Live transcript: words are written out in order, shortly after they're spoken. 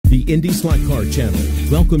The IndySlotCar channel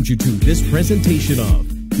welcomes you to this presentation of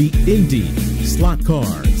the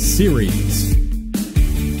IndySlotCar Series.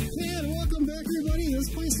 And welcome back, everybody.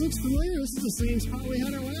 This place looks familiar. This is the same spot we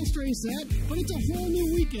had our last race at, but it's a whole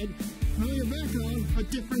new weekend. Familiar background, a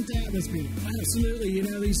different atmosphere. Absolutely. You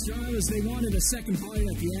know, these drivers, they wanted a second bite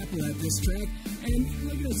at the apple at this track. And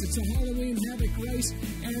look at this, it's a Halloween Havoc race.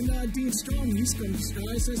 And Dean Strong, he's going to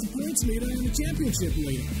rise as the points leader and the championship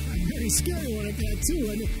leader. A very scary one at that, too.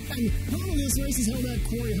 And all of this race is held at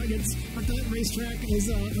Quarry Heights, but that racetrack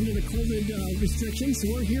is under the COVID restrictions,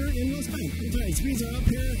 so we're here in West Bank. Right, speeds are up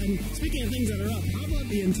here, and speaking of things that are up, how about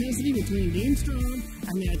the intensity between Dean Strong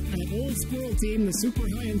and that old squirrel team, the super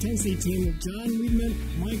high intensity team of John Wiedemann,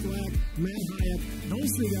 Mike Lack, Matt Hyatt.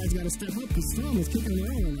 Those three guys got to step up because Strong is kicking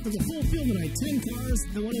their own. There's a full field tonight, 10 cars,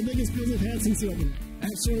 one of the biggest fields we've had since the opening.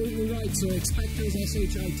 Absolutely right. So expect those SHIT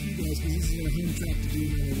guys, because this is a home track to do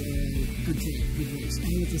good track, good race.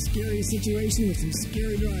 And it's a scary situation with some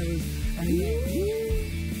scary drivers. And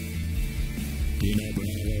Dino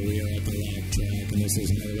Bravo, we are at the Lack track, and this is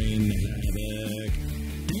Halloween Havoc.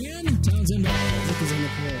 And Townsend Isaac is on the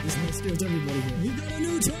pole. This one scares everybody here. We've got a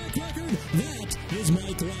new track record. That is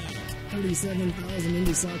Mike Lack. $37,000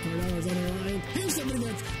 IndySlotCar dollars on the line. Here's something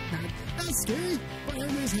that's not scary, but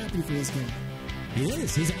everybody's happy for this guy. He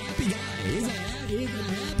is. He's a happy guy. He's a happy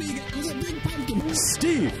guy. He's a big pumpkin.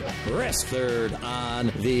 Steve Rest third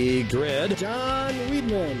on the grid. John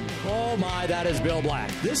Wiedemann. Oh my, that is Bill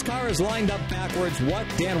Black. This car is lined up backwards. What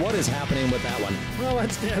is happening with that one? Well,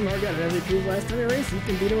 that's Dan Margetta. Every proof last time he raced, you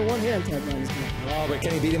can beat him with one hand tap on his car. Oh, but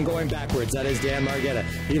can he beat him going backwards? That is Dan Margetta.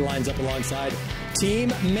 He lines up alongside Team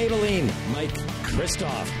Maybelline, Mike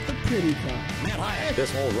Kristoff. A pretty car. Matt Hyatt.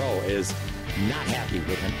 This whole row is not happy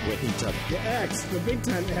with each other. The X, the big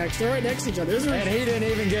time X, they're right next to each other. And he didn't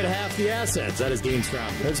even get half the assets. That is Dean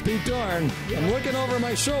Strong. That's Pete Dorn. Yeah. I'm looking over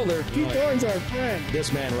my shoulder. Pete Dorn's our friend.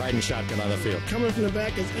 This man riding shotgun on the field. Coming from the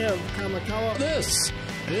back is Ev Kamakawa. This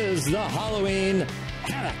is the Halloween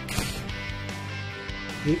Havoc.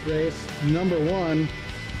 Heat race number 1.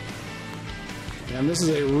 And this is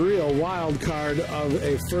a real wild card of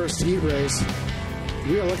a first heat race.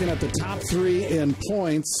 We are looking at the top 3 in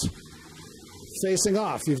points facing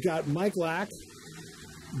off. You've got Mike Lack,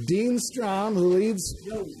 Dean Strong, who leads,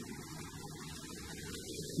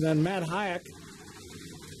 then Matt Hyatt,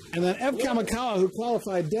 and then Ev Kamakawa, who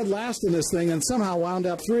qualified dead last in this thing and somehow wound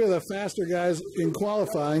up 3 of the faster guys in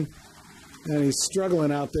qualifying, and he's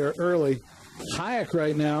struggling out there early. Hyatt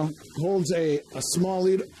right now holds a small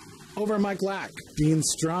lead over Mike Lack. Dean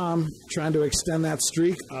Strong trying to extend that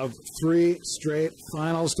streak of 3 straight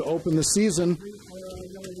finals to open the season.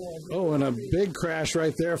 Oh, and a big crash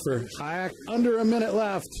right there for Hayek. Under a minute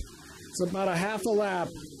left. It's about a half a lap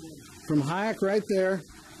from Hayek right there.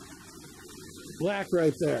 Black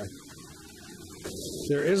right there.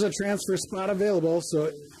 There is a transfer spot available,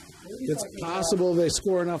 so it's possible they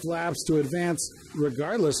score enough laps to advance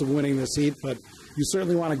regardless of winning this heat, but you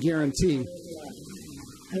certainly want to guarantee.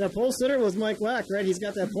 And the pole sitter was Mike Lack, right? He's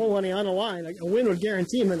got that pole money on the line. A win would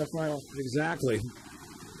guarantee him in the final. Exactly.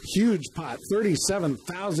 Huge pot,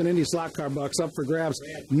 37,000 IndySlotCar bucks up for grabs.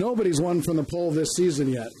 Nobody's won from the pole this season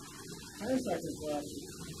yet. 10 seconds left.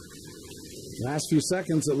 Last few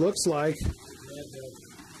seconds, it looks like.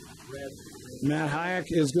 Matt Hyatt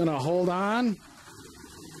is going to hold on,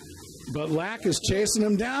 but Lack is chasing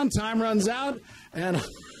him down. Time runs out, and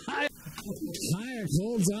Hyatt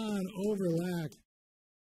holds on over Lack.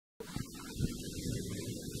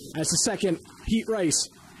 That's the second heat race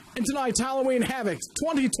in tonight's Halloween Havoc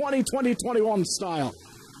 2020-2021 style.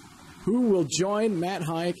 Who will join Matt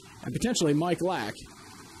Hyatt and potentially Mike Lack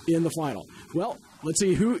in the final? Well, let's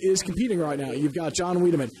see who is competing right now. You've got John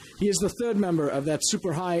Wiedemann. He is the 3rd member of that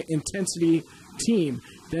super high intensity team.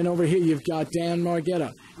 Then over here you've got Dan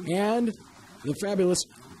Margetta and the fabulous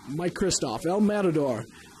Mike Kristoff, El Matador.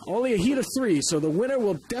 Only a heat of 3, so the winner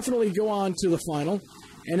will definitely go on to the final.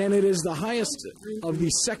 And then it is the highest of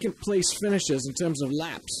the second place finishes in terms of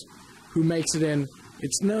laps who makes it in.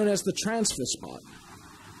 It's known as the transfer spot.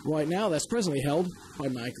 Right now, that's presently held by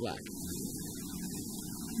Mike Lack.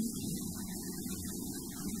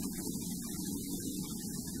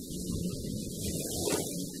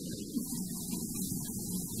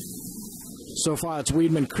 So far, it's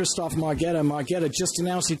Wiedemann, Kristoff, Margetta. Margetta just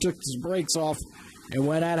announced he took his brakes off. And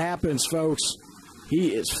when that happens, folks,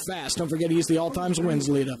 he is fast. Don't forget, he's the all-time wins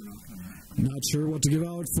leader. Not sure what to give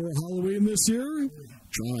out for Halloween this year?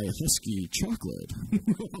 Try Husky Chocolate.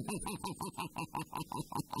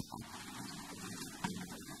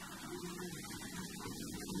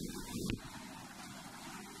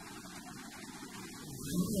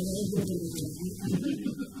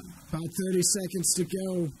 About 30 seconds to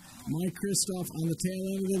go. Mike Kristoff on the tail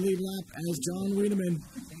end of the lead lap as John Wiedemann.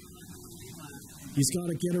 He's got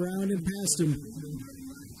to get around and past him.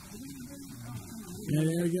 And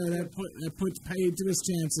there we go. That puts paid to his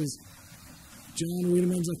chances. John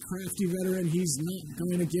Wiedemann's a crafty veteran. He's not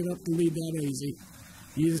going to give up the lead that easy.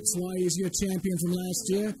 That's why he's your champion from last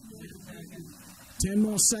year. 10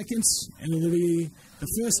 more seconds, and it'll be the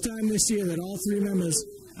first time this year that all three members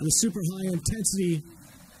of the super high-intensity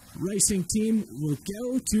racing team will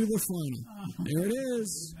go to the final. There it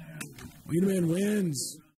is. Wiedemann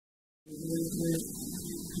wins.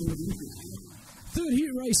 Third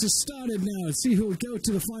heat race has started now. Let's see who will go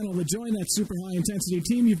to the final to join that super high-intensity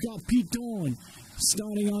team. You've got Pete Dorn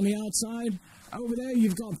starting on the outside. Over there,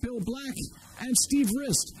 you've got Bill Black and Steve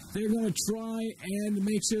Rist. They're going to try and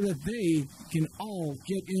make sure that they can all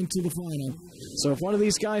get into the final. So if one of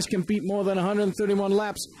these guys can beat more than 131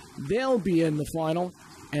 laps, they'll be in the final,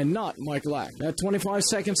 and not Mike Lack. At 25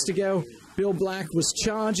 seconds to go, Bill Black was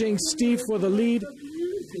charging Steve for the lead.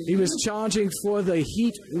 He was charging for the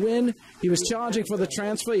heat win. He was charging for the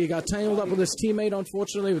transfer. He got tangled up with his teammate,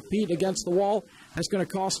 unfortunately, with Pete against the wall. That's going to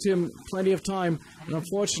cost him plenty of time. And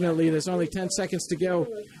unfortunately, there's only 10 seconds to go.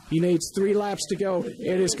 He needs 3 laps to go.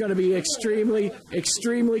 It is going to be extremely,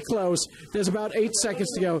 extremely close. There's about 8 seconds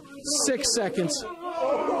to go. 6 seconds.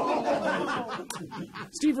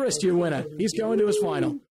 Steve Rist, your winner. He's going to his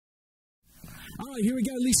final. All right, here we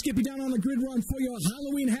go. Lee Skippy down on the grid run for your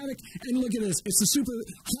Halloween Havoc. And look at this. It's the super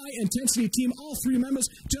high-intensity team. All 3 members.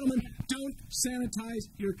 Gentlemen, don't sanitize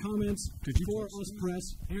your comments for us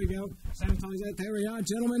press. Here we go. Sanitize that. There we are,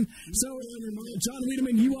 gentlemen. So, John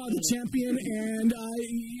Wiedemann, you are the champion. And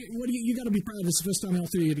you got to be proud. This is the first time all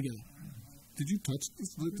 3 of you together. Did you touch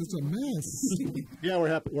this? It's a mess. Yeah, we're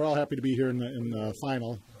happy. We're all happy to be here in the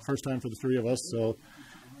final. First time for the 3 of us. So,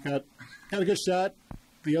 got a good shot.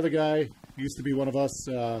 The other guy used to be one of us,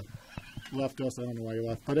 left us. I don't know why he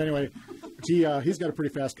left. But anyway, he's got a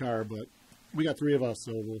pretty fast car, but we got 3 of us,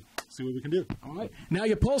 so we'll see what we can do. All right. Now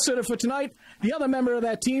your pole sitter for tonight, the other member of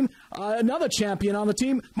that team, another champion on the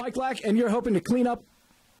team, Mike Lack, and you're hoping to clean up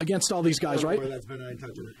against all these guys, right? That's been, I ain't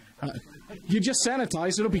touching it. You just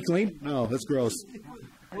sanitized. It'll be clean. No, that's gross.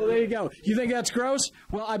 Well, there you go. You think that's gross?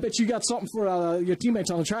 Well, I bet you got something for your teammates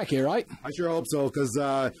on the track here, right? I sure hope so, because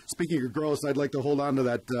speaking of gross, I'd like to hold on to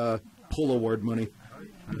that pull award money.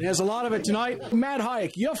 There's a lot of it tonight. Matt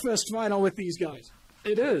Hayek, your first final with these guys.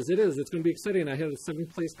 It is. It's going to be exciting. I have a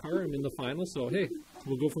 7th place car. I'm in the final, so hey,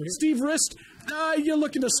 we'll go from here. Steve Rist, you're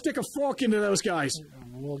looking to stick a fork into those guys.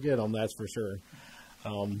 We'll get them, that's for sure.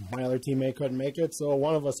 My other teammate couldn't make it, so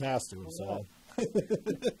one of us has to. So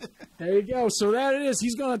there you go. So there it is.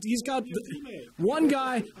 He's got one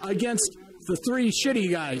guy against the 3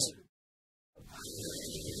 shitty guys.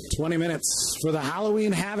 20 minutes for the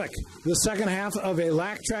Halloween Havoc, the second half of a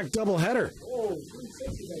Lack Track doubleheader.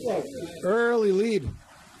 Early lead.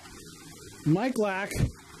 Mike Lack,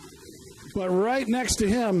 but right next to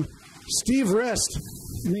him, Steve Rist.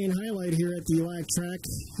 The main highlight here at the Lack Track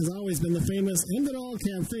has always been the famous End It All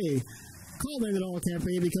Cafe. Called End It All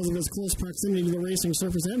Cafe because of its close proximity to the racing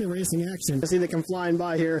surface and the racing action. I see they come flying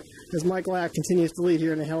by here as Mike Lack continues to lead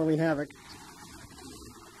here in the Halloween Havoc.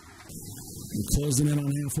 Closing in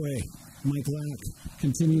on halfway. Mike Lack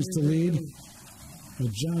continues to lead,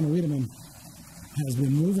 but John Wiedemann has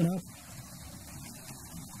been moving up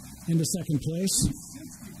into second place.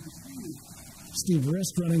 Steve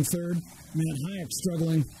Rist running third. Matt Hayek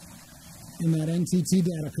struggling in that NTT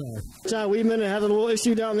data car. John Wiedemann has a little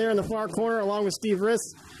issue down there in the far corner along with Steve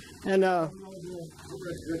Rist. And there's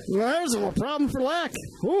a problem for Lack.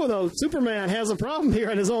 Ooh, the Superman has a problem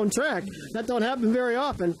here on his own track. That don't happen very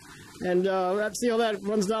often. And let's see how that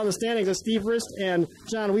runs down the standings as Steve Rist and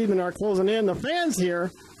John Wiedemann are closing in. The fans here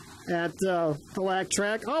at the Lack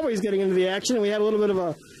Track always getting into the action. And we had a little bit of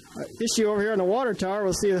a issue over here on the water tower.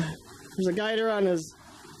 We'll see there's a guy there on his,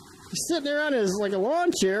 he's sitting there on his, like a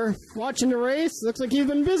lawn chair, watching the race. Looks like he's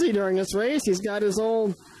been busy during this race. He's got his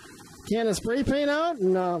old can of spray paint out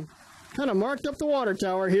and kind of marked up the water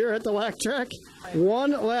tower here at the Lack Track.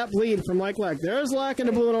 1 lap lead for Mike Lack. There's Lack in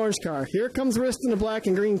the blue and orange car. Here comes Rist in the black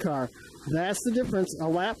and green car. That's the difference. A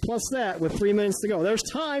lap plus that with 3 minutes to go. There's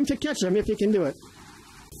time to catch him if you can do it.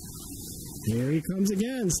 Here he comes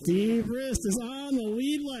again. Steve Rist is on the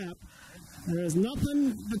lead lap. There is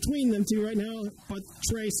nothing between them two right now but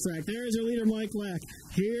racetrack. There's your leader, Mike Lack.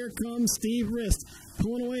 Here comes Steve Rist,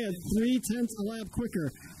 pulling away at 0.3 a lap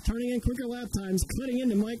quicker, turning in quicker lap times, cutting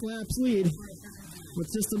into Mike Lack's lead with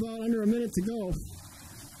just about under a minute to go.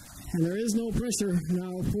 And there is no pressure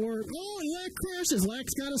now for... Oh, and Lack crashes.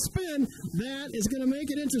 Lack's got a spin. That is going to make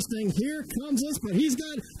it interesting. Here comes us, but he's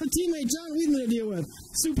got a teammate, John Weedman, to deal with.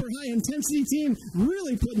 Super high-intensity team,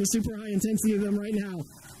 really putting the super high intensity of them right now.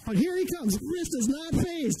 But here he comes. Wrist is not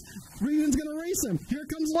phased. Weedman's going to race him. Here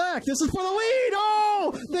comes Lack. This is for the lead.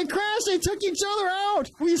 Oh, they crashed. They took each other out.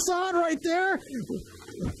 We saw it right there.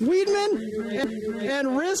 Weedman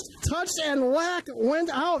and Wrist touched, and Lack went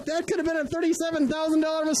out. That could have been a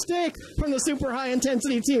 $37,000 mistake from the super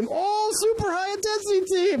high-intensity team. Oh, super high-intensity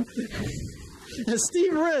team. As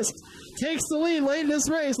Steve Wrist takes the lead late in this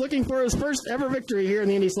race, looking for his first ever victory here in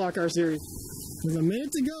the IndySlotCar Series. There's a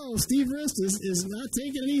minute to go. Steve Wrist is not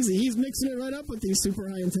taking it easy. He's mixing it right up with these super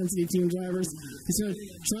high-intensity team drivers. He's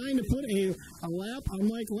trying to put a lap on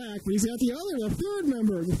Mike Lack, but he's got the third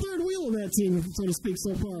member, the third wheel of that team, so to speak,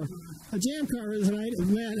 so far. A jam car tonight of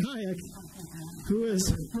Matt Hayek, who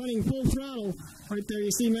is running full throttle. Right there, you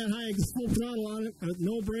see Matt Hayek full throttle on it, but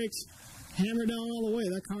no brakes. Hammer down all the way.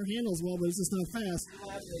 That car handles well, but it's just not fast.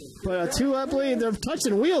 But a two-lap lead. They're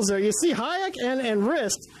touching wheels there. You see Hayek and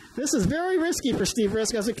Wrist. This is very risky for Steve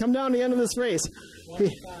Wrist as we come down the end of this race.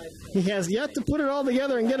 He has yet to put it all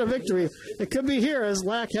together and get a victory. It could be here as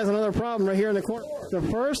Lack has another problem right here in the corner. The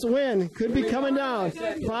first win could be coming down.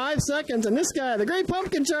 5 seconds, and this guy, the Great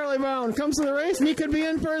Pumpkin Charlie Brown, comes to the race, and he could be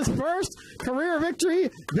in for his first career victory.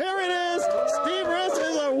 There it is. Steve Wrist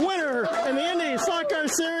is a winner in the IndySlotCar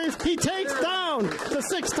Series. He takes down the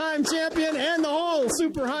 6-time champion and the whole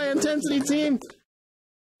super high-intensity team.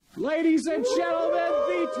 Ladies and gentlemen,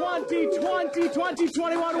 the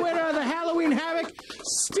 2020-2021 winner of the Halloween Havoc,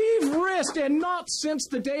 Steve Wrist, and not since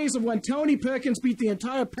the days of when Tony Perkins beat the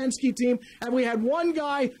entire Penske team, and we had one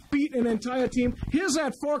guy beat an entire team. Here's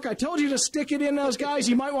that fork. I told you to stick it in those guys.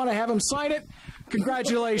 You might want to have them sign it.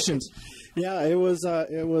 Congratulations. Yeah, it was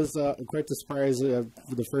quite the surprise.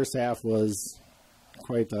 The first half was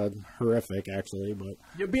quite horrific, actually. But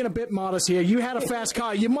you're being a bit modest here. You had a fast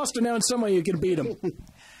car. You must have known somewhere you could beat him.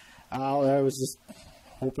 I was just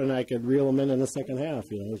hoping I could reel him in the second half.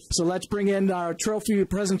 So let's bring in our trophy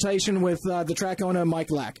presentation with the track owner, Mike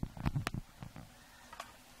Lack.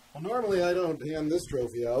 Well, normally I don't hand this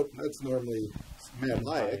trophy out. That's normally Matt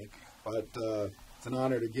Hayek. But it's an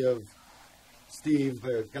honor to give Steve,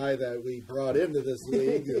 the guy that we brought into this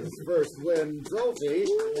league, his first win trophy.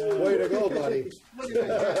 Way to go, buddy.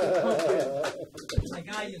 My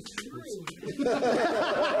guy is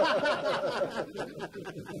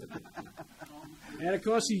And, of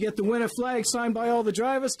course, you get the winner flag signed by all the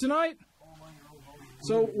drivers tonight.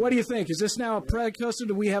 So what do you think? Is this now a precursor?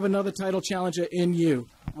 Do we have another title challenger in you?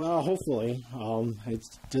 Well, hopefully. It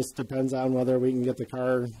just depends on whether we can get the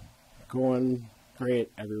car going great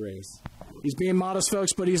every race. He's being modest,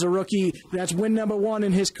 folks, but he's a rookie. That's win number 1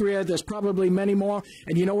 in his career. There's probably many more.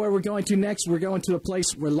 And you know where we're going to next? We're going to a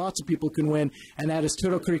place where lots of people can win, and that is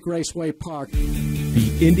Turtle Creek Raceway Park.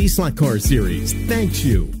 The IndySlotCar Series thanks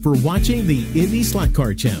you for watching the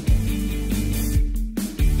IndySlotCar channel.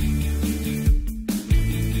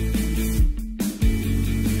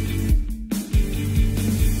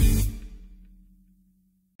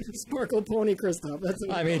 Sparkle Pony Christoph.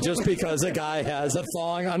 I mean, just because a guy has a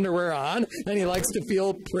thong underwear on and he likes to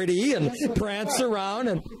feel pretty and prance around.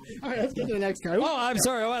 And all right, let's get to the next car. Oh, I'm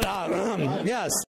sorry. What? Yes.